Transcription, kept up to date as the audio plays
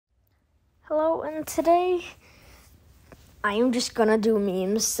Hello, and today I am just gonna do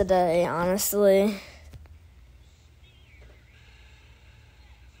memes today, honestly.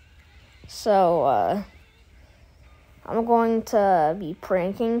 So, I'm going to be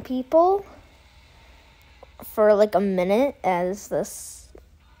pranking people for like a minute as this.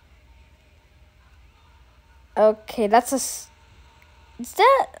 Okay, is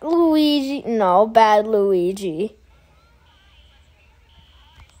that Luigi? No, bad Luigi.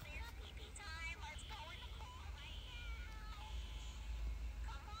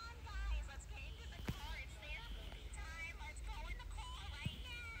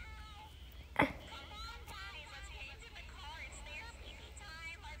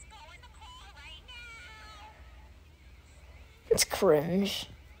 It's cringe.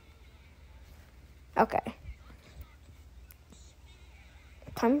 Okay.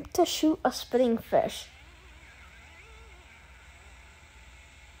 Time to shoot a spitting fish.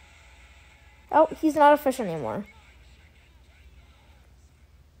 Oh, he's not a fish anymore.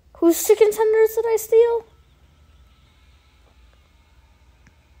 Whose chicken tenders did I steal?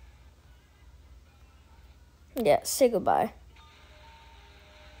 Yeah, say goodbye.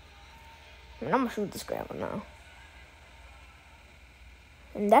 I'm gonna shoot this grandma now.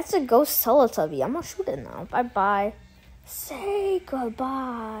 And that's a ghost Teletubby. I'm gonna shoot it now. Bye-bye. Say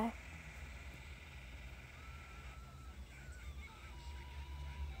goodbye.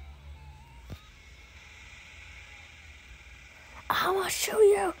 I'm gonna shoot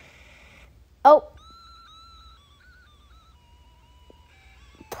you. Oh.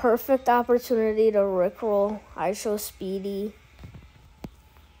 Perfect opportunity to rickroll. I show Speedy.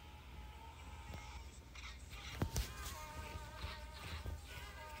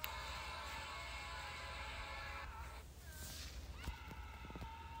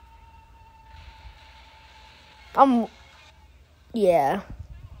 Yeah.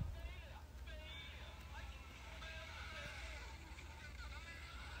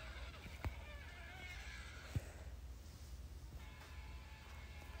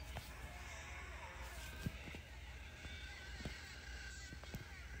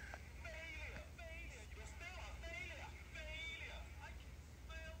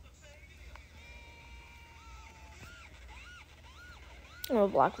 I'm gonna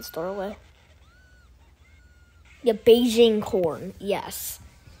block this doorway. Yeah, Beijing corn. Yes.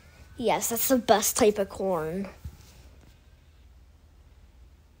 Yes, that's the best type of corn.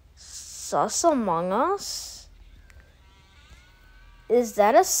 Sus Among Us? Is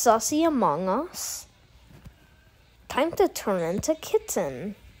that a sussy Among Us? Time to turn into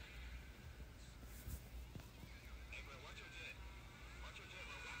kitten.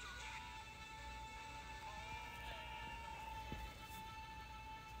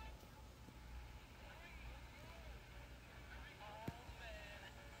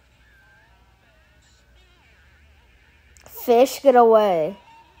 Fish, get away.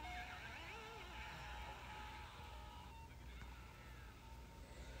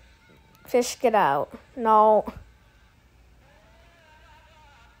 Fish, get out. No.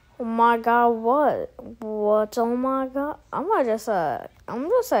 Oh my god, what? What? Oh my god. I'm just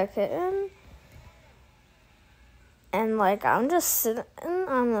a kitten. And like, I'm just sitting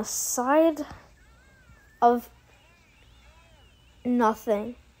on the side of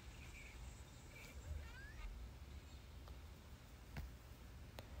nothing.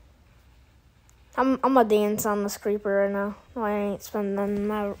 I'm gonna dance on this creeper right now. No, I ain't spending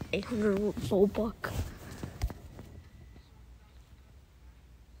my 800 soul buck.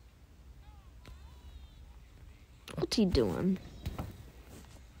 What's he doing?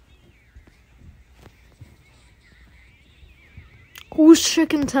 Who's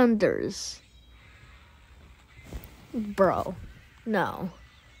chicken tenders? Bro. No.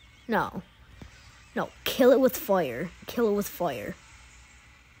 No. No. Kill it with fire. Kill it with fire.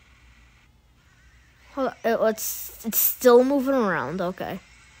 Hold on. It's still moving around. Okay.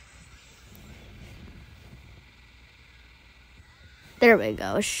 There we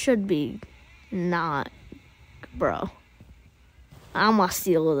go. It should be not. Bro. I'm gonna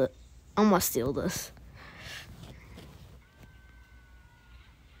steal it. I'm gonna steal this.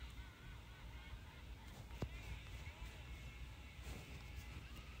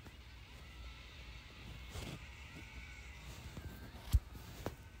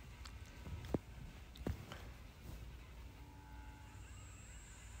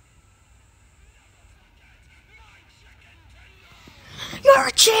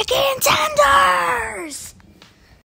 Your chicken tenders!